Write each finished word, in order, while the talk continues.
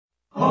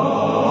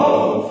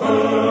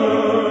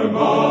firm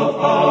a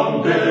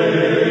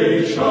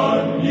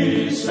foundation,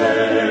 ye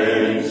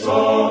saints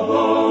of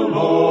the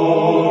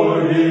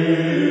Lord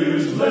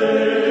is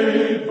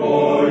laid,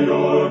 for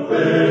your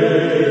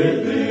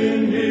faith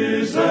in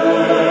his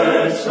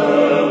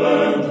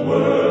excellent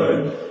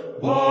word.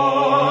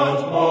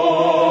 What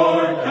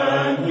more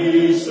can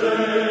he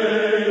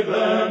say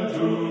than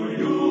to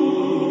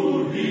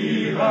you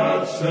he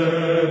hath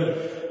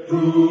said,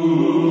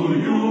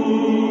 to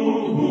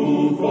you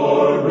who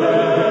for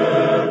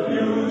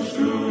refuge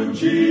to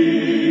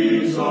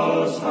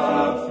Jesus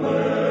have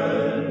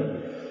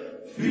fled?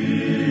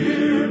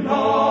 Fear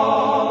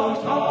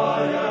not,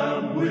 I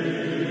am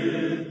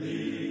with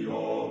thee.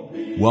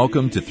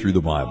 Welcome to Through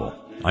the Bible.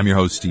 I'm your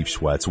host, Steve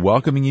Shwetz,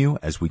 welcoming you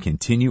as we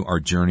continue our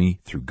journey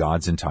through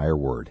God's entire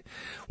Word.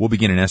 We'll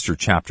begin in Esther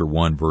chapter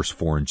 1, verse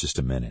 4 in just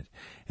a minute.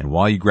 And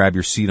while you grab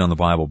your seat on the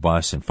Bible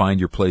bus and find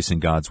your place in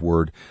God's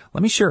Word,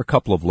 let me share a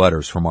couple of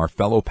letters from our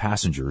fellow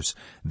passengers.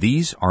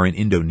 These are in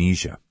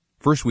Indonesia.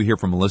 First, we hear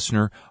from a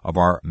listener of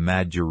our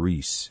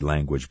Madurese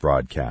language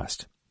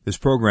broadcast. This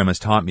program has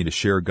taught me to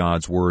share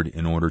God's Word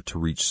in order to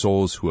reach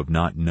souls who have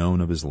not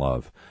known of His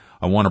love.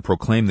 I want to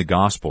proclaim the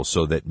gospel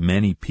so that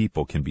many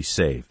people can be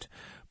saved.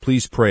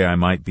 Please pray I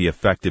might be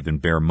effective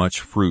and bear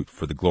much fruit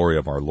for the glory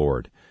of our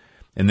Lord.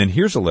 And then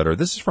here's a letter.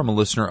 This is from a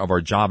listener of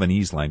our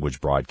Javanese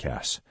language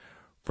broadcast.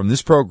 From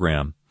this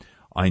program,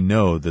 I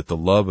know that the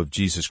love of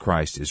Jesus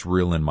Christ is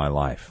real in my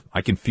life.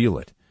 I can feel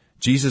it.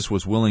 Jesus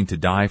was willing to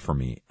die for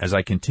me. As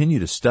I continue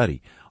to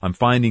study, I'm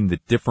finding the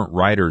different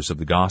writers of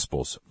the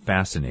Gospels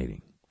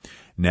fascinating.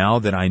 Now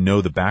that I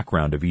know the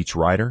background of each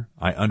writer,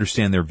 I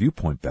understand their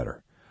viewpoint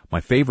better. My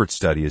favorite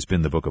study has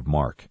been the book of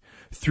Mark.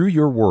 Through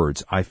your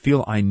words, I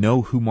feel I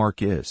know who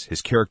Mark is,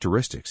 his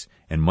characteristics,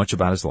 and much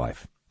about his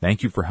life.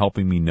 Thank you for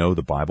helping me know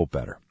the Bible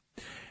better.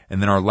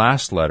 And then our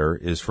last letter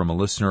is from a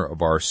listener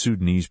of our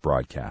Sudanese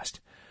broadcast.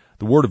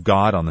 The Word of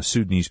God on the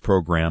Sudanese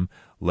program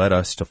led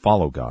us to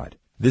follow God.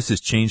 This has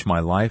changed my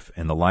life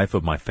and the life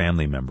of my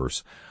family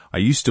members. I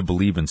used to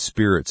believe in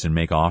spirits and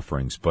make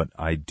offerings, but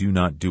I do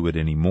not do it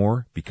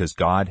anymore because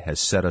God has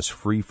set us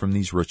free from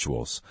these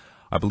rituals.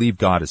 I believe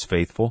God is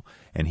faithful,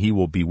 and He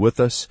will be with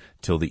us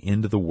till the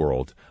end of the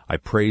world. I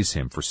praise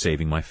Him for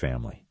saving my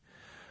family.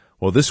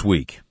 Well, this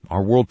week,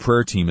 our World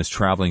Prayer Team is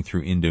traveling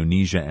through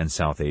Indonesia and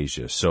South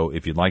Asia. So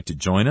if you'd like to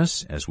join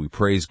us as we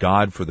praise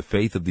God for the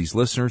faith of these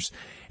listeners,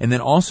 and then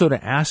also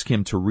to ask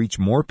Him to reach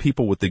more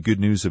people with the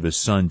good news of His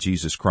Son,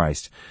 Jesus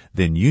Christ,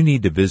 then you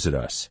need to visit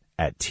us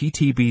at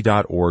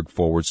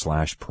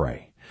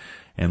ttb.org/pray.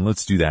 And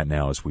let's do that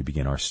now as we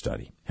begin our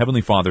study.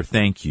 Heavenly Father,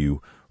 thank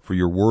you for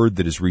your word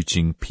that is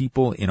reaching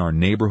people in our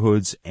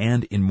neighborhoods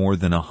and in more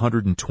than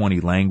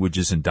 120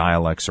 languages and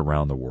dialects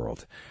around the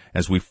world.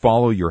 As we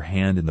follow your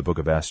hand in the book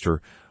of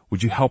Esther,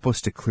 would you help us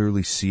to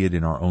clearly see it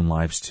in our own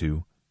lives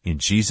too? In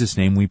Jesus'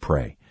 name we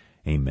pray.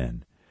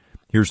 Amen.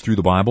 Here's Through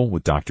the Bible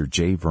with Dr.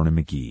 J. Vernon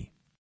McGee.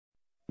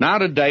 Now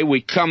today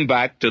we come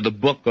back to the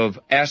book of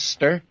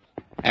Esther,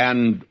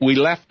 and we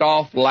left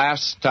off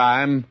last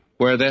time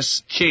where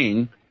this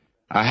king,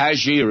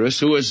 Ahasuerus,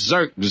 who is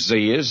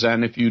Xerxes,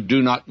 and if you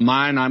do not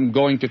mind, I'm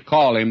going to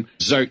call him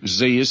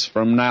Xerxes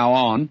from now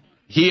on.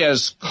 He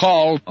has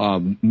called a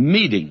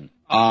meeting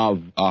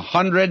of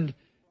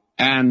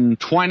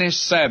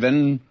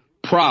 127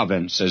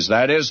 provinces,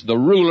 that is, the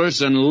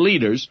rulers and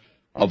leaders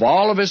of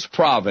all of his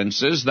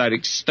provinces that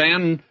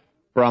extend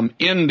from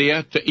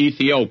India to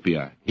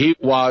Ethiopia. He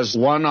was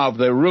one of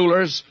the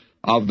rulers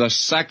of the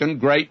second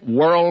great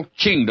world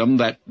kingdom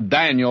that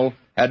Daniel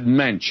had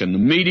mentioned, the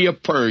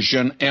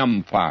Medo-Persian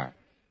Empire.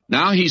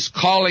 Now he's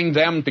calling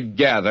them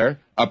together,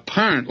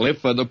 apparently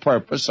for the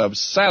purpose of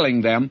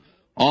selling them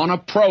on a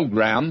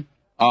program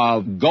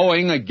of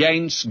going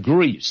against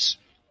Greece.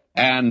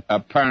 And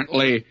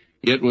apparently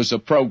it was a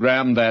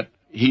program that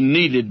he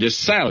needed to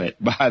sell it,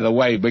 by the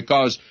way,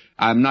 because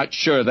I'm not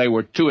sure they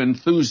were too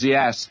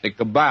enthusiastic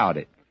about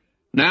it.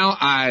 Now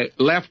I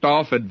left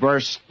off at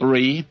verse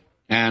 3,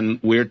 and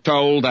we're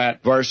told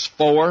that verse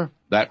 4,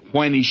 that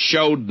when he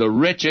showed the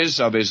riches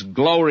of his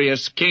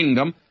glorious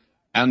kingdom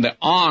and the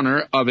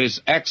honor of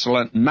his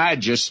excellent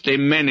majesty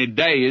many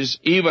days,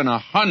 even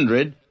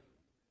 180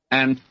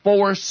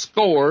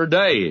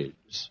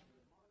 days.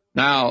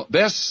 Now,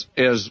 this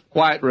is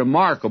quite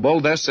remarkable.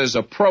 This is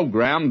a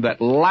program that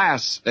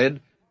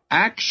lasted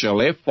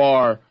actually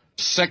for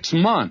 6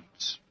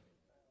 months.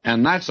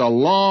 And that's a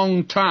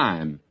long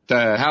time to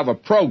have a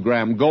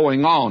program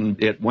going on.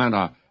 It went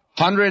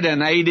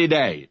 180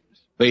 days.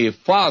 The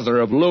father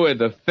of Louis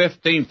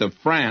XV of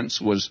France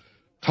was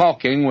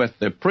talking with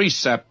the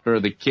preceptor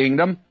of the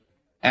kingdom,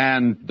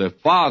 and the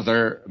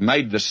father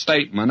made the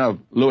statement of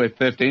Louis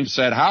XV,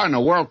 said, how in the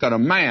world could a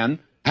man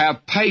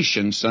have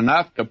patience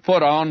enough to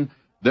put on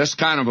this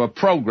kind of a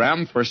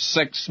program for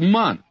 6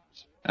 months?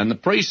 And the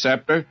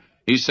preceptor,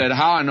 he said,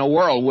 how in the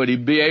world would he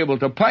be able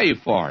to pay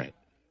for it?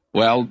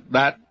 Well,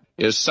 that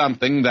is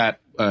something that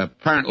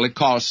apparently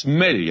costs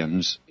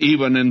millions,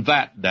 even in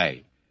that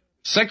day.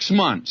 6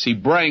 months he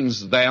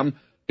brings them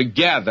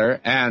together,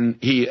 and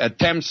he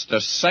attempts to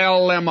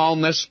sell them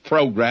on this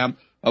program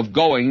of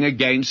going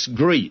against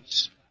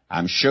Greece.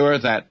 I'm sure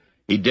that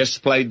he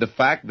displayed the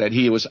fact that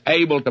he was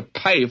able to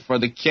pay for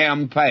the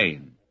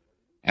campaign.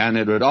 And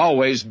it would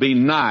always be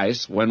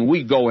nice when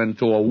we go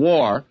into a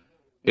war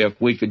if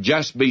we could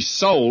just be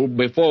sold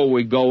before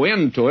we go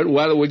into it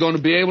whether we're going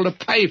to be able to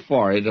pay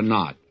for it or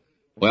not.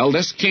 Well,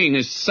 this king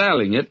is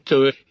selling it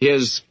to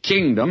his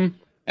kingdom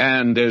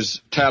and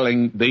is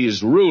telling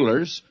these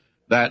rulers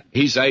that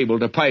he's able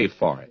to pay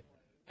for it.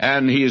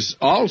 And he's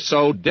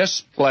also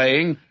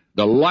displaying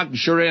the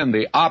luxury and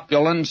the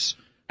opulence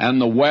and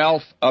the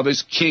wealth of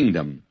his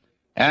kingdom.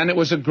 And it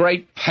was a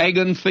great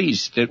pagan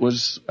feast. It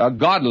was a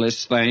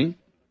godless thing.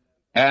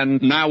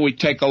 And now we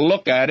take a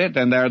look at it,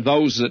 and there are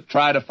those that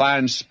try to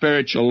find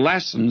spiritual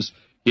lessons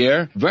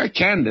here. Very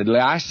candidly,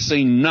 I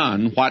see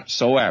none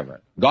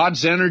whatsoever.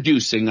 God's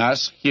introducing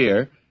us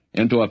here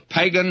into a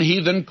pagan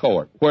heathen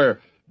court where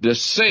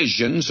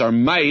decisions are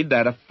made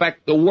that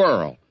affect the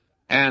world,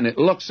 and it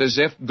looks as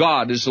if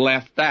God is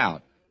left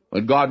out.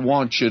 But God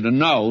wants you to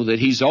know that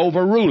He's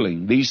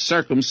overruling these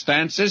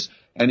circumstances,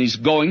 and He's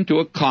going to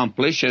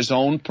accomplish His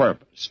own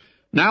purpose.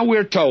 Now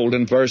we're told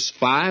in verse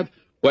 5,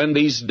 when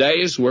these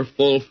days were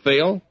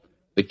fulfilled,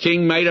 the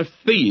king made a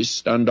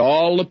feast unto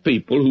all the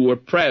people who were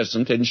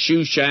present in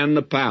Shushan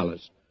the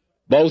palace,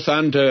 both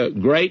unto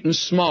great and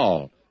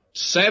small,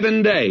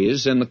 7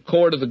 days in the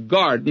court of the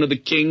garden of the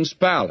king's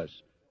palace.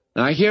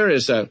 Now here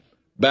is a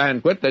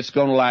banquet that's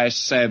going to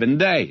last 7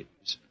 days,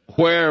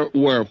 where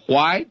were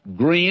white,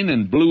 green,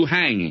 and blue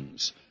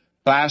hangings,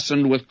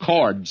 fastened with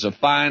cords of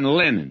fine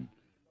linen,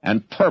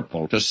 and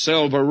purple to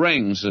silver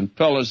rings and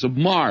pillars of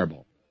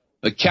marble.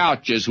 The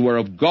couches were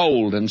of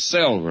gold and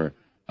silver,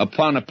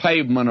 upon a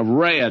pavement of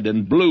red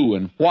and blue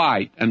and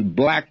white and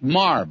black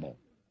marble.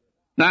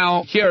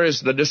 Now, here is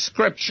the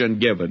description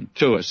given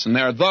to us, and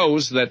there are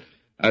those that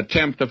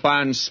attempt to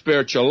find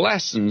spiritual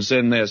lessons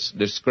in this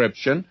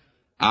description.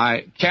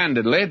 I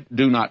candidly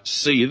do not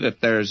see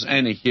that there's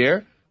any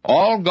here.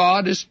 All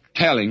God is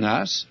telling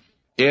us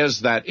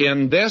is that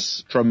in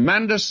this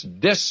tremendous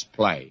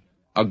display,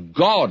 a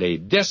gaudy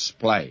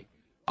display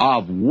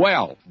of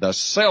wealth, the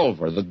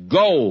silver, the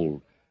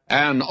gold,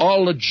 and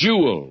all the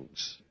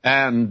jewels,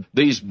 and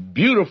these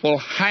beautiful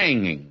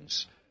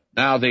hangings.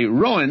 Now, the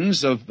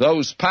ruins of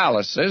those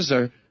palaces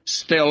are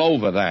still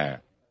over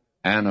there.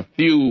 And a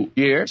few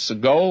years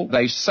ago,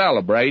 they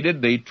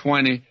celebrated the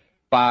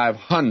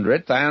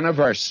 2500th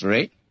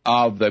anniversary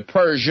of the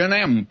Persian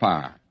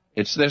Empire.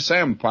 It's this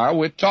empire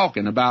we're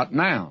talking about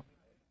now.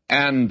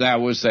 And there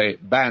was a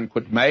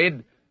banquet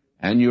made,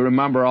 and you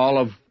remember all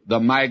of the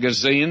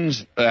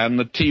magazines and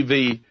the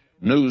TV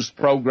news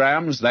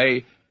programs,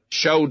 they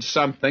showed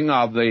something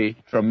of the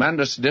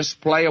tremendous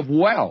display of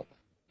wealth.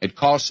 It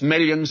cost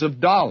millions of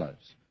dollars.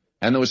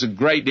 And there was a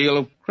great deal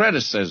of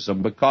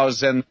criticism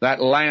because in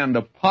that land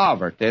of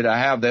poverty to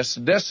have this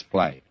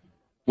display.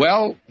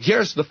 Well,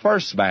 here's the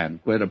first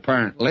banquet,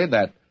 apparently,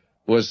 that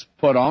was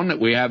put on that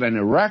we have any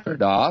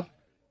record of.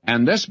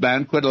 And this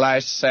banquet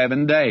lasts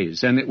 7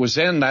 days. And it was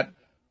in that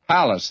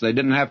palace. They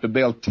didn't have to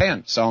build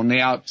tents on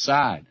the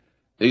outside.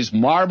 These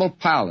marble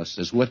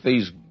palaces with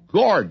these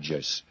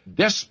gorgeous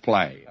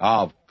display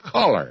of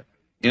color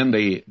in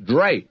the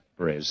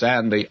draperies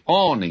and the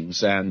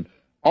awnings and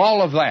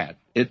all of that.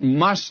 It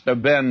must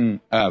have been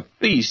a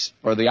feast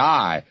for the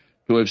eye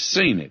to have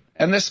seen it.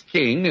 And this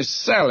king is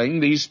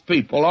selling these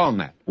people on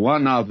that.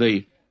 One of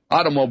the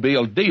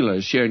automobile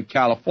dealers here in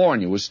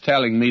California was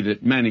telling me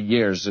that many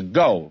years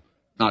ago,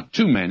 not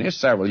too many,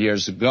 several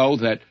years ago,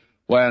 that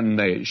when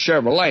the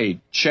Chevrolet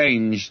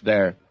changed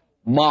their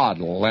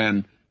model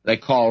and they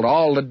called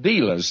all the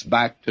dealers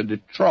back to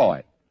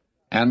Detroit,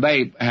 and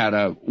they had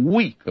a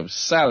week of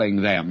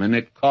selling them, and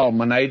it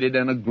culminated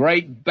in a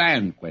great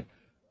banquet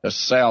to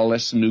sell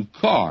this new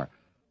car.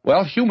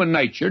 Well, human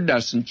nature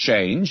doesn't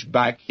change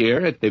back here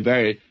at the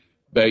very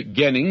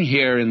beginning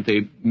here in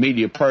the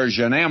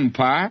Medo-Persian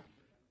Empire,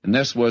 and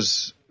this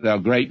was, a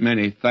great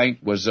many think,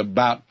 was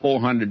about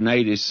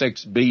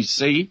 486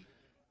 B.C.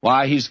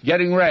 Why, he's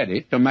getting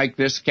ready to make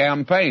this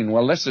campaign.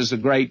 Well, this is a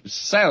great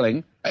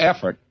selling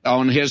effort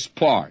on his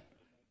part.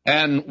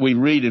 And we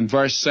read in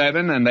verse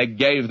 7, and they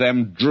gave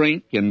them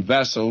drink in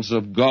vessels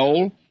of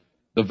gold,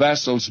 the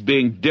vessels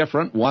being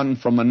different one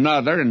from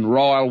another, and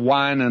royal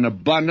wine in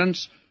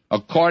abundance,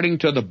 according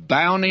to the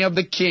bounty of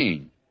the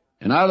king.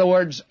 In other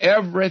words,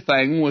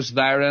 everything was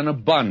there in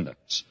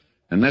abundance.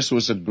 And this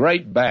was a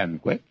great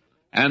banquet,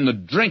 and the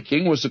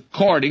drinking was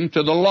according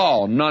to the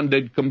law. None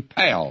did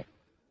compel.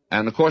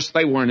 And, of course,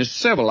 they weren't as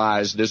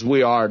civilized as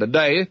we are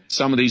today.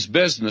 Some of these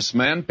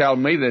businessmen tell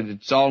me that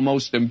it's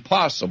almost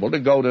impossible to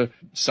go to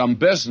some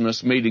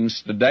business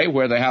meetings today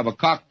where they have a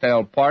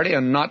cocktail party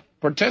and not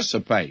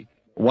participate.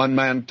 One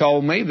man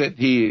told me that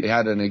he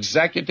had an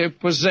executive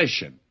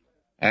position,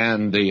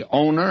 and the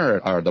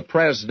owner or the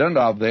president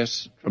of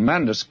this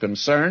tremendous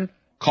concern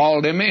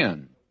called him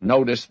in.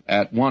 Noticed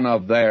at one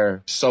of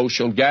their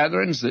social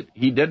gatherings that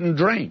he didn't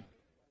drink.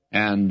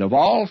 And of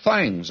all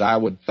things, I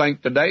would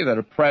think today that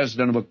a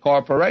president of a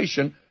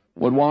corporation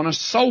would want a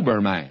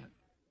sober man.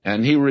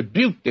 And he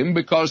rebuked him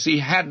because he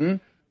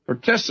hadn't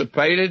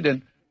participated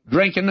in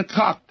drinking the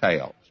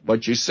cocktails.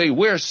 But you see,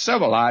 we're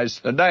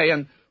civilized today,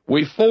 and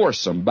we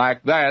force them.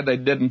 Back there, they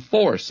didn't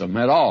force them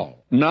at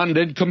all. None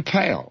did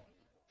compel.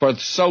 For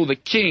so the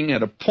king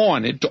had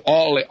appointed to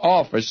all the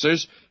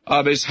officers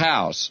of his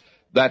house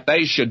that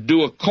they should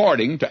do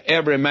according to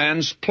every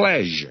man's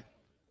pleasure.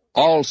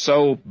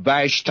 Also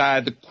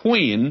Vashti the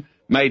queen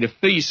made a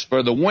feast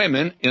for the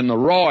women in the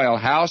royal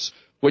house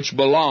which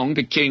belonged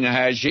to King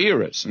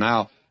Ahasuerus.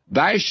 Now,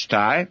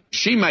 Vashti,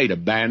 she made a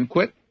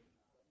banquet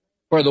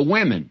for the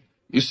women.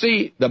 You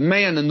see, the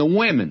men and the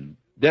women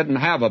didn't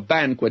have a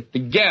banquet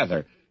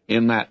together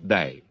in that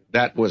day.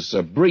 That was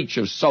a breach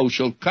of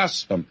social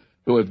custom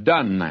to have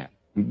done that.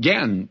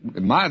 Again,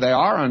 they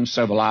are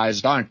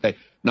uncivilized, aren't they,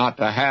 not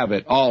to have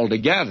it all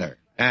together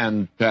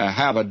and to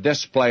have a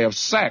display of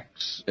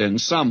sex in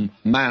some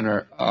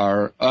manner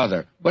or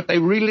other. But they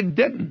really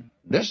didn't.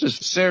 This is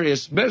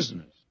serious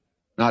business.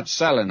 Not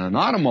selling an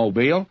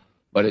automobile,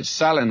 but it's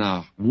selling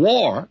a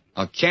war,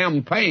 a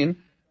campaign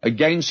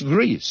against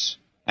Greece.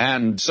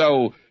 And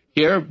so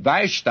here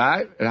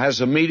Vashti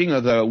has a meeting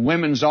of the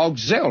women's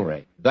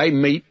auxiliary. They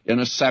meet in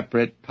a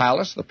separate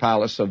palace, the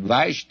palace of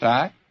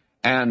Vashti,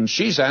 and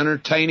she's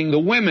entertaining the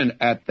women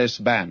at this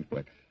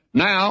banquet.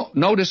 Now,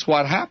 notice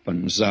what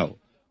happens, though.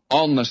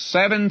 On the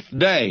seventh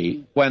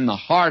day, when the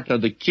heart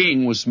of the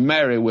king was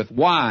merry with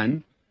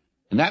wine,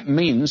 and that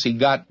means he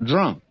got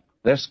drunk.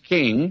 This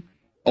king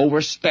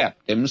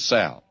overstepped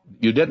himself.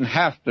 You didn't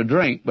have to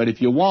drink, but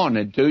if you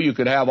wanted to, you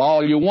could have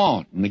all you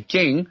want. And the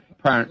king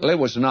apparently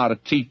was not a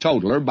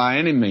teetotaler by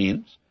any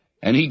means,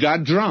 and he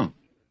got drunk.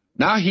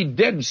 Now he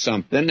did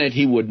something that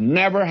he would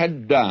never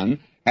have done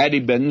had he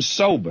been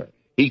sober.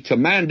 He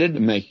commanded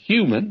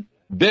Mehuman,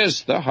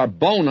 Biztha,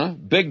 Harbona,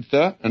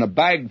 Bigtha, and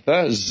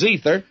Abagtha,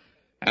 Zether,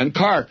 and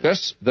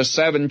Carcass, the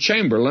 7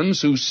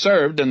 chamberlains who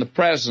served in the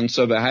presence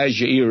of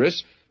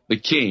Ahasuerus, the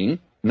king.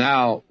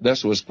 Now,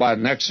 this was quite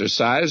an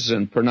exercise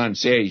in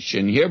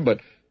pronunciation here,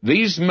 but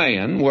these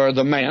men were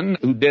the men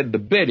who did the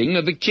bidding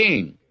of the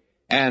king.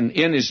 And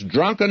in his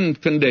drunken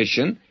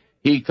condition,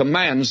 he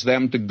commands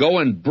them to go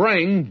and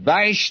bring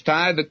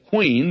Vashti the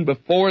queen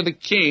before the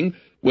king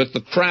with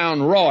the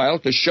crown royal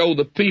to show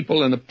the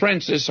people and the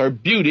princess her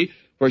beauty,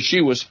 for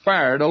she was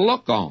fair to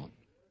look on.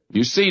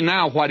 You see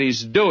now what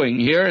he's doing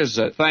here is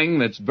a thing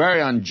that's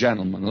very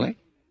ungentlemanly.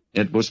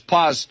 It was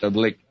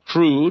positively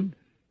crude.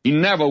 He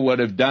never would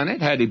have done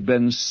it had he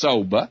been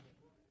sober.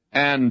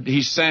 And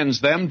he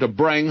sends them to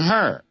bring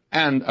her.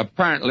 And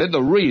apparently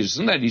the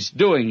reason that he's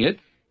doing it,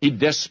 he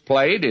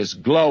displayed his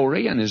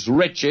glory and his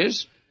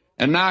riches,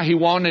 and now he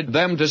wanted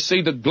them to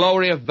see the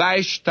glory of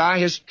Vashti,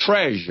 his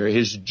treasure,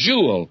 his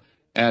jewel,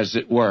 as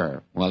it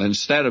were. Well,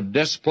 instead of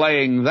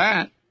displaying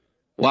that,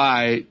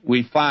 why,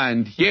 we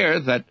find here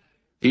that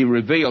he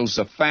reveals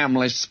a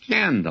family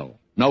scandal.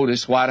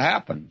 Notice what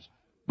happens.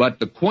 But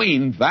the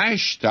queen,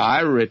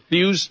 Vashti,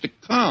 refused to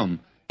come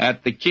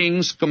at the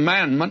king's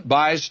commandment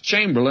by his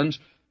chamberlains.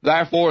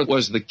 Therefore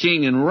was the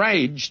king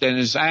enraged, and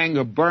his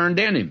anger burned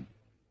in him.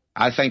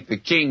 I think the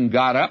king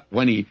got up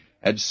when he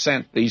had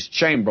sent these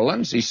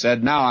chamberlains. He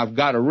said, now I've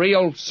got a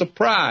real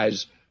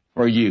surprise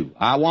for you.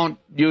 I want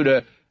you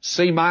to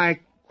see my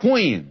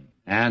queen,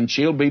 and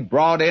she'll be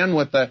brought in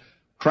with the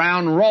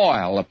crown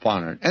royal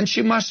upon her. And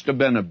she must have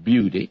been a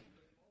beauty.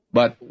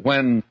 But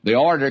when the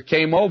order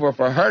came over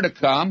for her to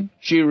come,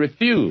 she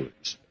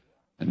refused.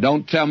 And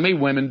don't tell me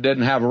women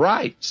didn't have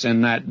rights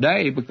in that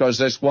day, because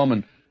this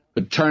woman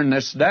could turn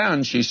this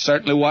down. She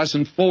certainly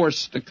wasn't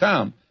forced to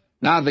come.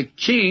 Now the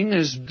king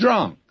is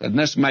drunk, and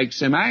this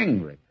makes him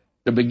angry.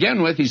 To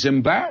begin with, he's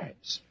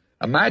embarrassed.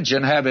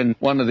 Imagine having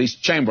one of these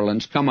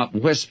chamberlains come up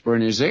and whisper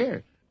in his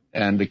ear.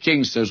 And the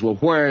king says, well,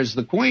 where is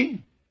the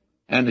queen?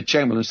 And the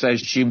chamberlain says,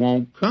 she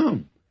won't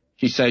come.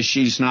 She says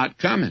she's not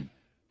coming.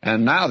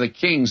 And now the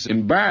king's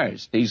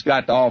embarrassed. He's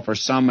got to offer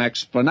some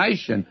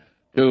explanation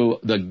to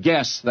the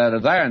guests that are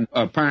there, and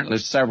apparently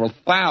several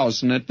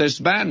thousand at this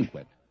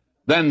banquet.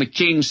 Then the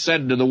king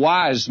said to the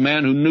wise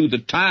men who knew the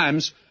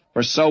times,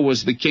 for so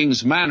was the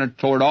king's manner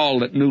toward all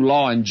that knew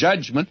law and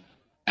judgment,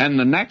 and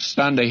the next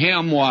unto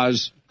him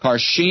was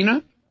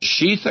Karshena,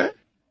 Shether,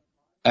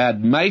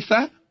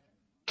 Admatha,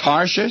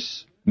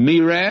 Tarshish,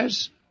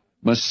 Meres,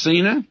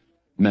 Messina,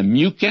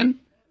 Memucan,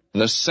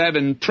 the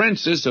 7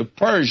 princes of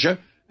Persia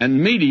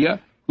and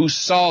Media, who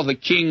saw the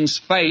king's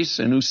face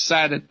and who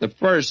sat at the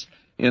first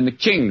in the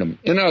kingdom.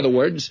 In other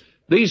words,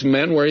 these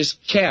men were his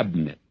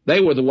cabinet. They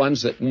were the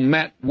ones that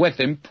met with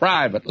him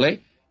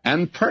privately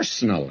and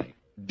personally,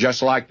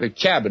 just like the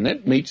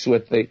cabinet meets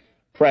with the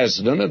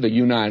President of the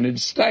United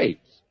States.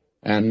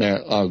 And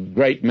a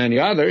great many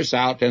others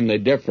out in the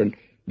different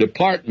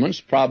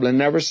departments probably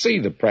never see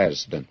the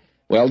President.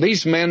 Well,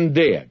 these men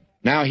did.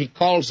 Now he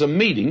calls a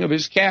meeting of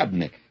his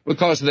cabinet,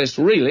 because this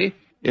really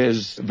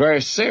is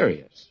very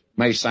serious.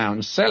 May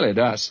sound silly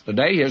to us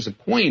today. Here's a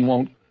queen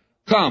won't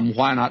come.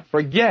 Why not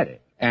forget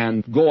it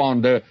and go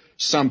on to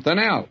something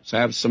else,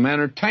 have some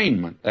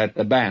entertainment at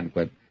the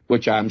banquet,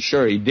 which I'm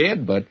sure he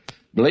did, but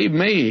believe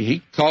me,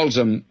 he calls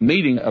a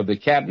meeting of the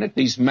cabinet,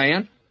 these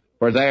men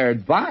for their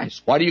advice.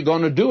 What are you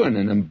going to do in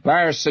an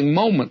embarrassing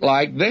moment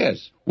like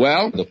this?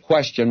 Well, the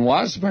question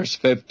was, verse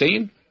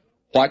 15,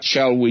 what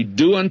shall we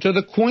do unto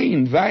the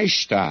queen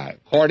Vashti,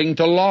 according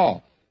to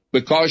law,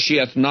 because she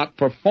hath not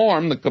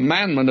performed the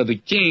commandment of the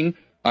king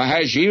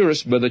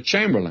Ahasuerus by the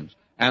chamberlains?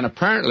 And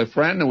apparently,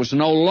 friend, there was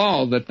no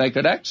law that they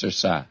could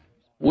exercise.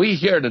 We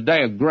hear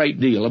today a great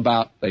deal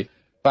about the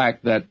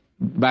fact that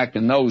back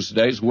in those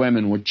days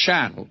women were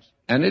chattels.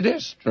 And it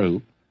is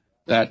true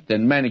that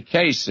in many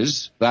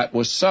cases that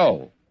was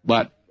so.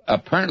 But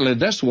apparently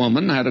this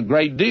woman had a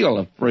great deal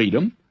of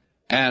freedom,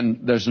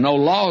 and there's no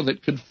law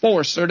that could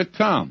force her to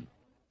come.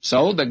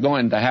 So they're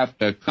going to have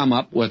to come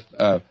up with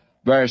a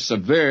very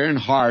severe and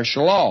harsh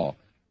law.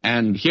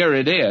 And here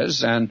it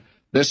is, and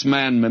this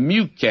man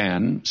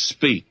Memucan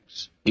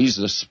speaks. He's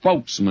the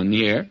spokesman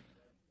here.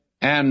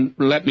 And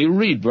let me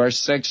read verse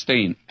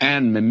 16.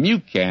 And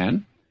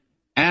Memucan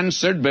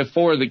answered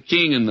before the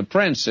king and the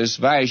princess,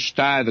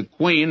 Vashti the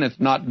queen hath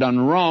not done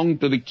wrong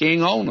to the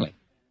king only,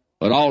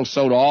 but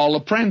also to all the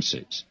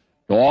princes,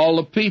 to all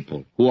the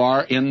people who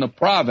are in the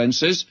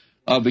provinces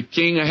of the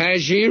king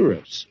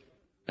Ahasuerus.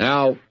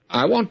 Now,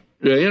 I want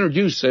to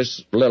introduce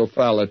this little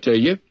fella to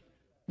you.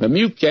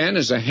 Memucan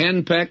is a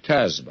henpecked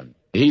husband.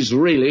 He's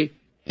really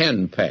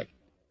henpecked.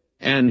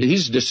 And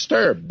he's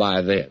disturbed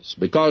by this,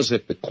 because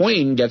if the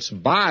queen gets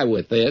by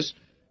with this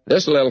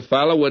little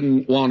fellow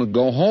wouldn't want to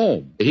go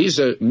home. He's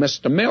a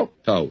Mr.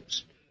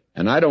 Milquetoast,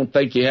 and I don't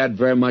think he had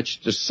very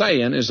much to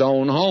say in his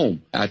own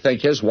home. I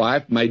think his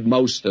wife made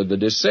most of the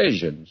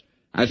decisions.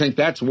 I think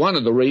that's one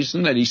of the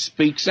reasons that he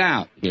speaks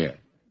out here.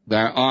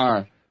 There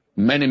are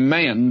many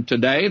men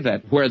today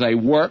that where they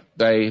work,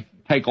 they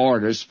take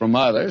orders from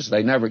others.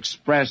 They never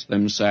express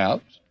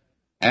themselves.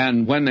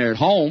 And when they're at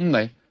home,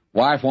 the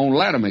wife won't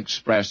let them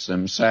express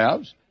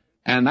themselves.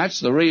 And that's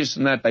the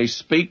reason that they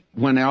speak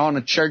when they're on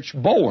a church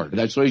board.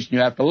 That's the reason you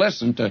have to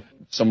listen to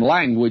some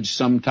language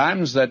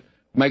sometimes that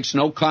makes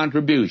no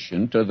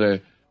contribution to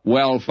the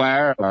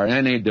welfare or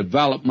any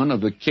development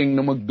of the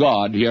kingdom of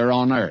God here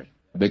on earth,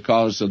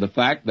 because of the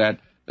fact that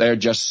they're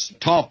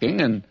just talking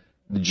and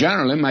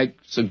generally make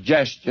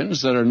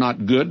suggestions that are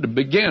not good to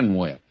begin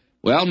with.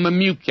 Well,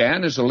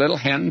 Memucan is a little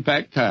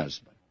henpecked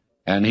husband,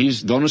 and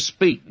he's going to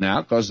speak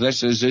now because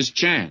this is his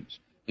chance.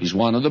 He's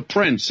one of the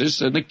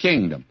princes of the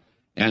kingdom,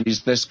 and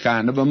he's this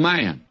kind of a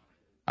man.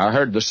 I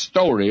heard the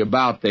story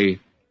about the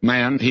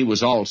man. He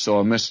was also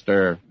a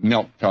Mr.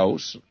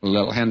 Milquetoast, a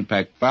little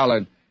henpecked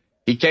fellow.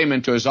 He came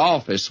into his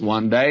office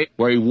one day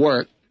where he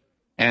worked,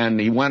 and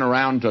he went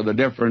around to the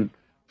different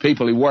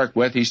people he worked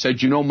with. He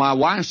said, you know, my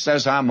wife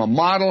says I'm a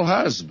model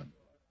husband.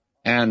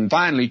 And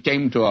finally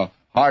came to a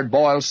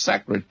hard-boiled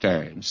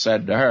secretary and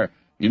said to her,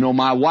 you know,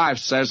 my wife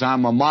says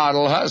I'm a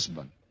model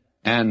husband.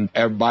 And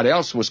everybody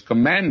else was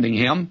commending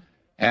him.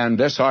 And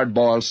this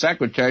hard-boiled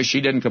secretary, she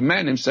didn't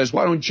commend him, says,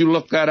 why don't you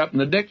look that up in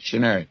the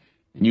dictionary?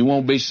 And you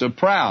won't be so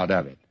proud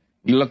of it.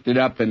 He looked it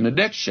up in the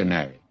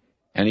dictionary,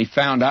 and he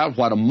found out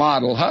what a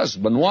model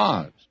husband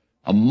was.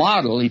 A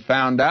model, he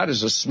found out,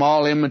 is a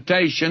small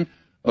imitation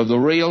of the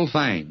real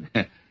thing.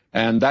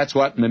 And that's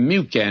what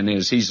Memucan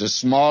is. He's a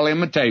small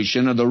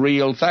imitation of the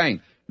real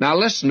thing. Now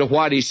listen to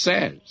what he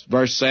says,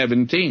 verse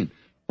 17.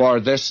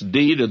 For this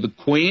deed of the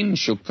queen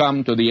shall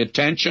come to the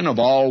attention of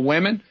all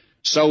women,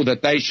 so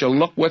that they shall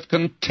look with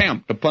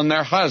contempt upon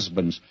their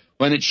husbands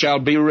when it shall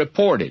be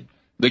reported.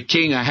 The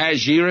king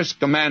Ahasuerus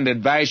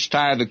commanded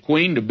Vashti the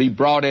queen to be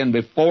brought in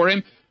before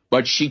him,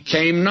 but she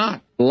came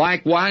not.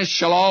 Likewise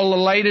shall all the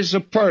ladies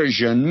of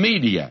Persia and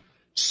Media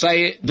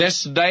say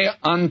this day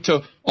unto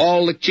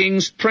all the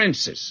king's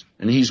princes,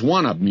 and he's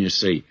one of them, you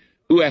see,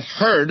 who hath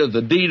heard of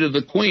the deed of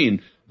the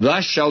queen.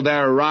 Thus shall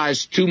there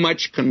arise too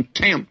much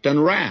contempt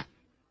and wrath.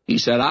 He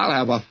said, I'll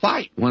have a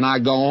fight when I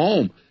go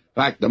home.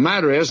 In fact, the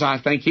matter is, I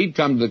think he'd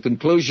come to the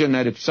conclusion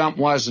that if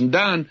something wasn't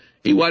done,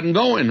 he wasn't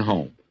going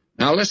home.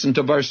 Now listen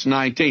to verse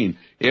 19.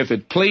 If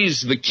it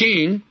please the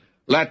king,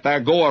 let there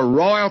go a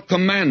royal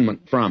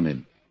commandment from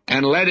him,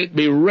 and let it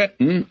be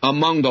written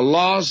among the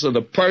laws of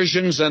the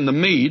Persians and the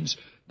Medes,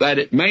 that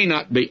it may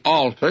not be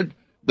altered,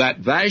 that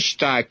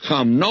Vashti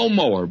come no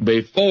more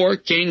before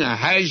King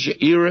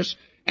Ahasuerus,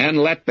 and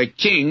let the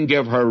king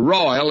give her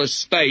royal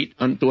estate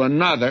unto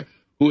another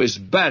who is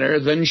better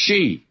than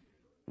she.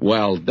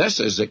 Well,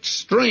 this is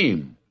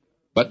extreme.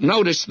 But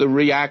notice the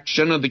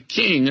reaction of the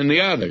king and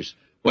the others.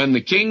 When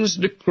the king's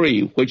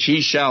decree, which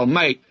he shall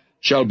make,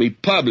 shall be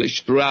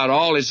published throughout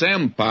all his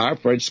empire,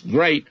 for it's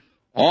great,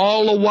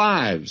 all the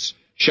wives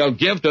shall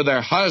give to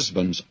their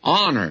husbands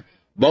honor,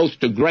 both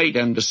to great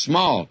and to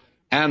small.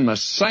 And the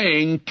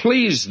saying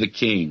pleased the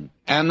king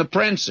and the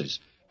princes.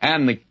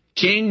 And the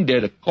king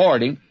did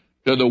according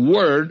to the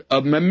word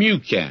of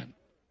Memucan.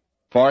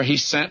 For he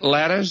sent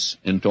letters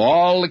into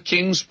all the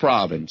king's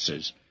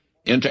provinces,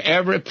 into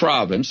every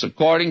province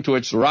according to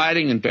its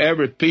writing, and to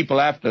every people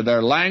after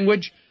their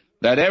language,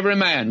 that every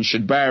man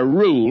should bear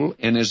rule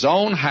in his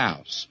own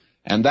house,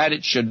 and that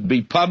it should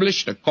be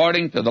published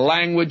according to the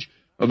language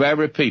of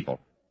every people.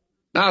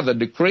 Now the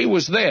decree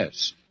was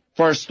this.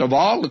 First of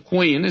all, the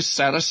queen is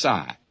set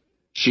aside.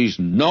 She's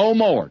no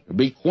more to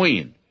be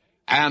queen.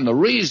 And the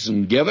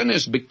reason given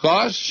is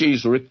because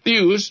she's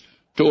refused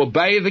to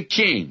obey the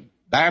king.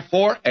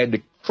 Therefore, a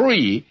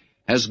decree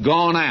has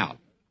gone out.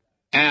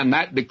 And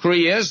that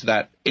decree is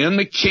that in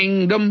the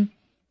kingdom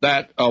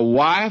that a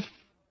wife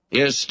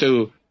is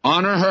to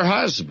honor her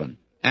husband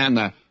and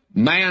the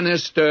man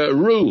is to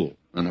rule.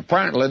 And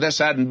apparently this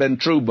hadn't been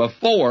true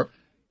before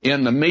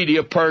in the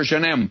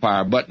Medo-Persian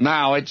Empire, but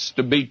now it's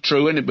to be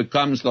true, and it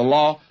becomes the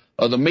law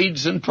of the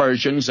Medes and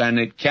Persians, and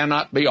it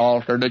cannot be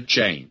altered or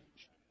changed.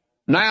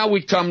 Now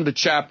we come to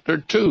chapter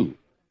 2,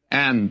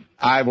 and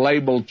I've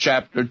labeled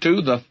chapter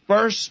 2 the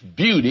first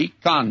beauty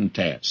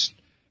contest.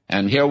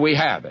 And here we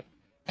have it.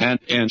 And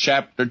in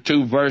chapter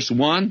 2, verse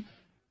 1,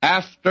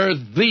 after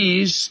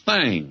these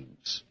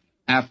things.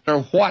 After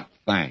what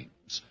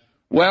things?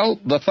 Well,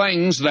 the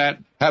things that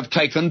have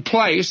taken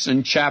place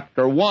in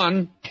chapter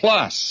 1,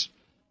 plus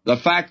the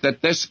fact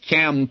that this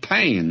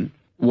campaign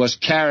was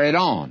carried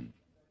on.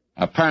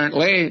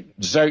 Apparently,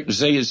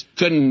 Xerxes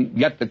couldn't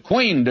get the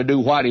queen to do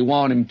what he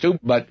wanted him to,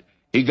 but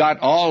he got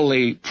all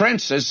the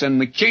princes in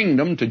the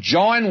kingdom to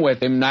join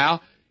with him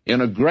now in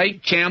a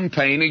great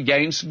campaign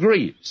against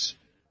Greece.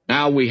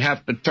 Now we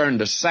have to turn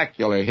to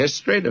secular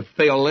history to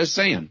fill this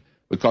in,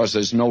 because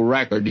there's no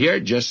record here.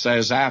 It just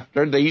says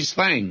after these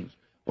things.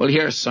 Well,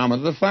 here's some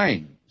of the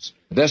things.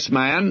 This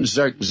man,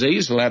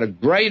 Xerxes, led a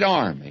great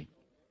army,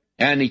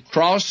 and he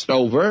crossed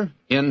over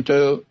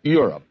into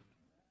Europe.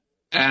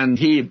 And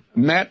he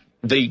met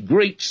the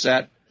Greeks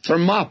at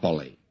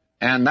Thermopylae,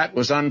 and that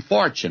was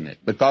unfortunate,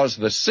 because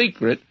the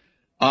secret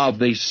of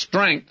the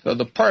strength of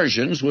the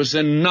Persians was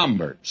in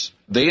numbers.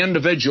 The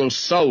individual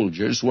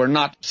soldiers were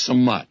not so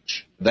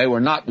much. They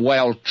were not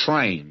well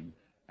trained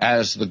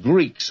as the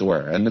Greeks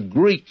were, and the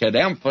Greek had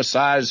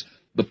emphasized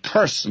the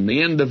person,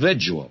 the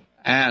individual,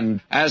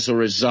 and as a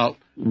result,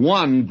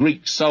 one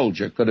Greek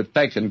soldier could have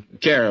taken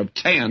care of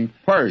 10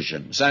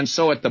 Persians. And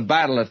so at the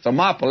Battle of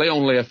Thermopylae,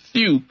 only a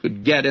few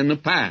could get in the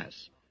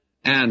pass.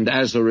 And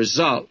as a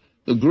result,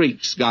 the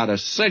Greeks got a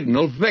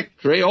signal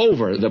victory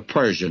over the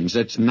Persians.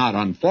 It's not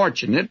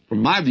unfortunate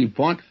from my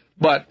viewpoint,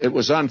 but it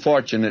was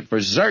unfortunate for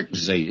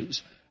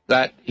Xerxes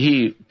that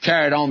he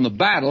carried on the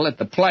battle at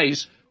the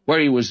place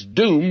where he was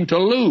doomed to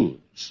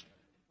lose.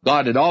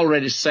 God had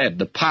already said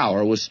the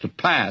power was to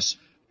pass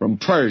from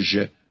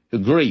Persia to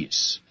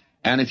Greece.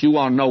 And if you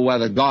want to know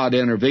whether God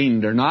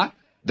intervened or not,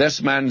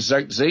 this man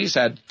Xerxes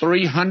had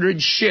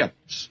 300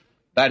 ships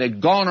that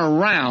had gone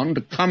around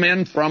to come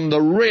in from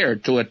the rear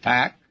to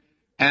attack,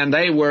 and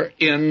they were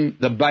in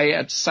the bay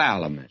at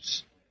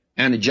Salamis.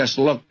 And it just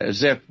looked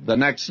as if the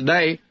next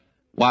day,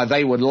 why,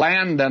 they would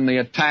land and the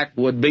attack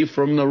would be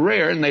from the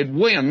rear, and they'd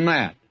win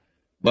that.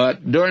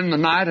 But during the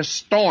night, a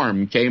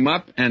storm came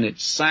up, and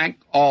it sank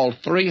all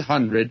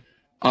 300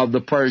 of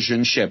the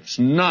Persian ships.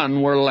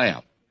 None were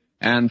left.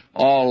 And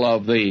all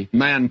of the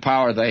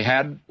manpower they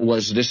had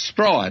was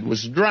destroyed,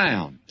 was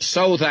drowned.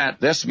 So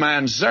that this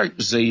man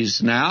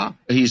Xerxes now,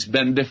 he's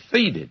been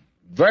defeated,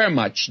 very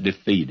much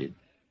defeated.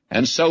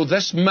 And so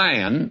this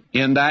man,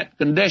 in that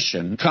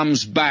condition,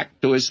 comes back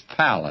to his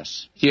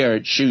palace here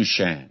at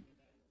Shushan.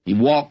 He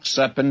walks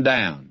up and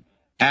down.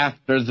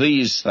 After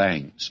these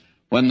things,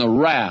 when the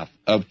wrath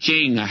of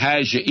King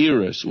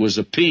Ahasuerus was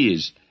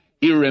appeased,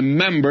 he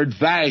remembered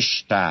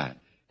Vashti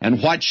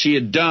and what she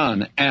had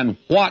done and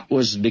what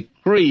was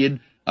decreed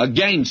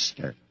against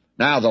her.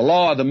 Now, the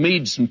law of the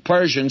Medes and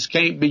Persians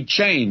can't be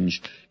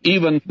changed.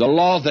 Even the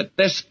law that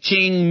this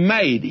king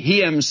made,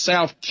 he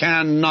himself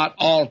cannot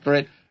alter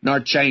it nor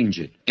change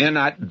it. In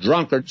that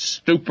drunkard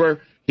stupor,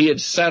 he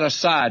had set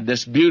aside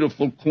this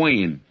beautiful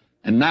queen,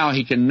 and now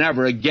he can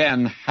never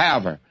again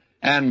have her.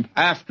 And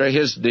after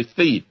his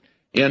defeat,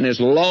 in his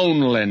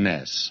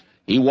loneliness,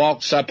 he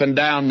walks up and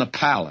down the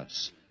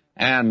palace,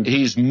 and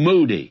he's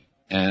moody.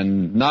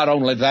 And not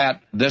only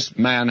that, this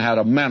man had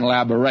a mental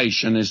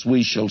aberration, as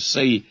we shall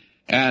see,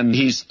 and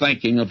he's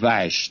thinking of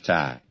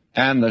Vashti.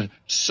 And the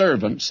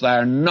servants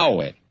there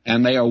know it,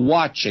 and they are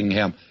watching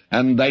him,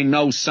 and they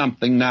know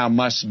something now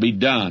must be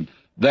done.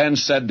 Then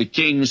said the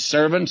king's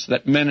servants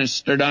that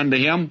ministered unto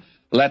him,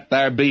 let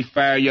there be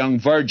fair young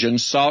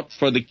virgins sought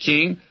for the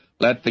king.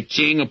 Let the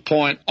king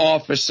appoint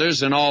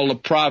officers in all the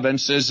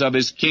provinces of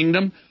his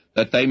kingdom,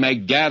 that they may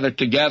gather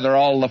together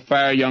all the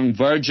fair young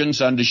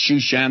virgins unto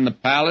Shushan the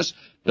palace,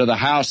 to the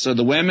house of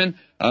the women,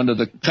 under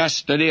the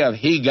custody of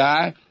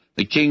Hegai,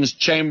 the king's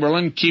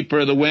chamberlain, keeper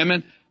of the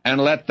women,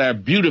 and let their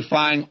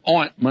beautifying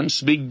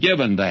ointments be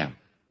given them.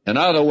 In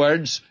other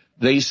words,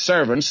 these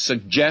servants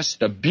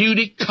suggest a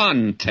beauty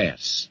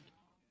contest.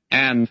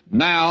 And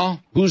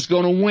now, who's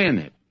going to win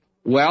it?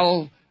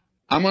 Well,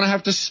 I'm going to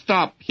have to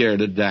stop here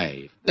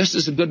today. This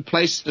is a good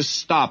place to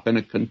stop in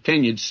a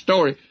continued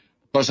story,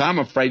 because I'm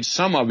afraid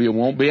some of you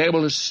won't be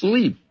able to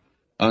sleep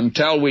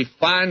until we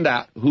find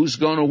out who's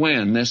going to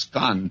win this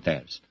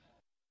contest.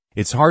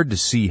 It's hard to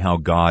see how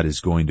God is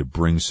going to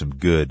bring some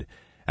good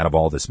out of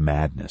all this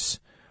madness.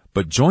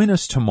 But join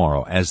us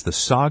tomorrow as the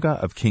saga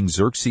of King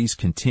Xerxes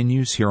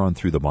continues here on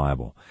Through the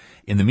Bible.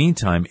 In the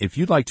meantime, if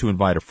you'd like to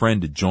invite a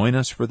friend to join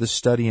us for this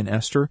study in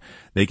Esther,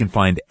 they can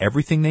find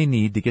everything they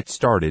need to get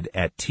started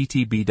at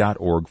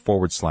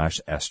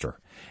ttb.org/Esther.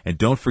 And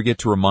don't forget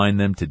to remind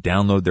them to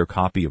download their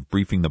copy of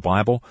Briefing the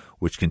Bible,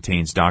 which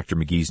contains Dr.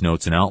 McGee's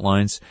notes and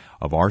outlines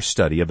of our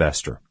study of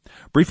Esther.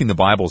 Briefing the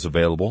Bible is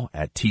available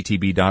at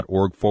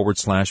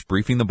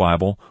ttb.org/Briefing the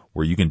Bible,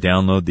 where you can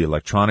download the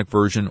electronic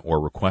version or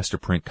request a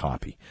print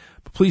copy.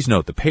 But please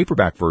note, the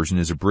paperback version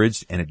is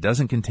abridged and it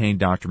doesn't contain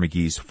Dr.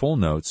 McGee's full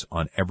notes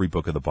on every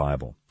book of the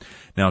Bible.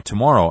 Now,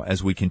 tomorrow,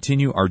 as we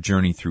continue our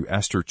journey through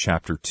Esther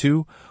chapter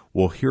 2,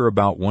 we'll hear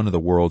about one of the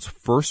world's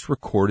first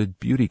recorded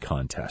beauty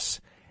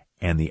contests,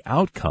 and the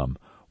outcome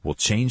will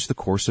change the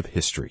course of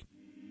history.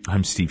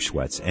 I'm Steve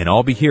Shwetz, and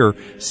I'll be here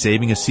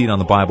saving a seat on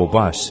the Bible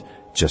bus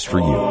just for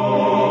you.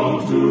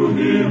 All to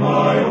him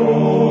I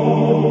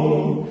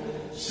owe.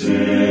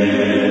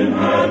 Sin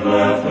had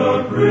left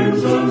a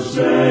crimson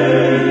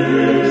stain.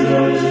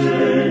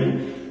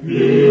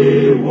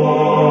 Be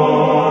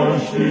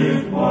washed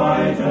in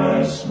white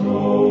as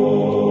snow.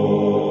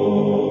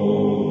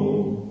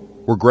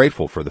 We're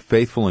grateful for the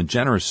faithful and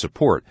generous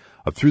support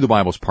of Through the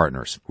Bible's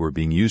partners, who are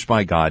being used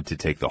by God to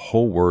take the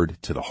whole Word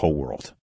to the whole world.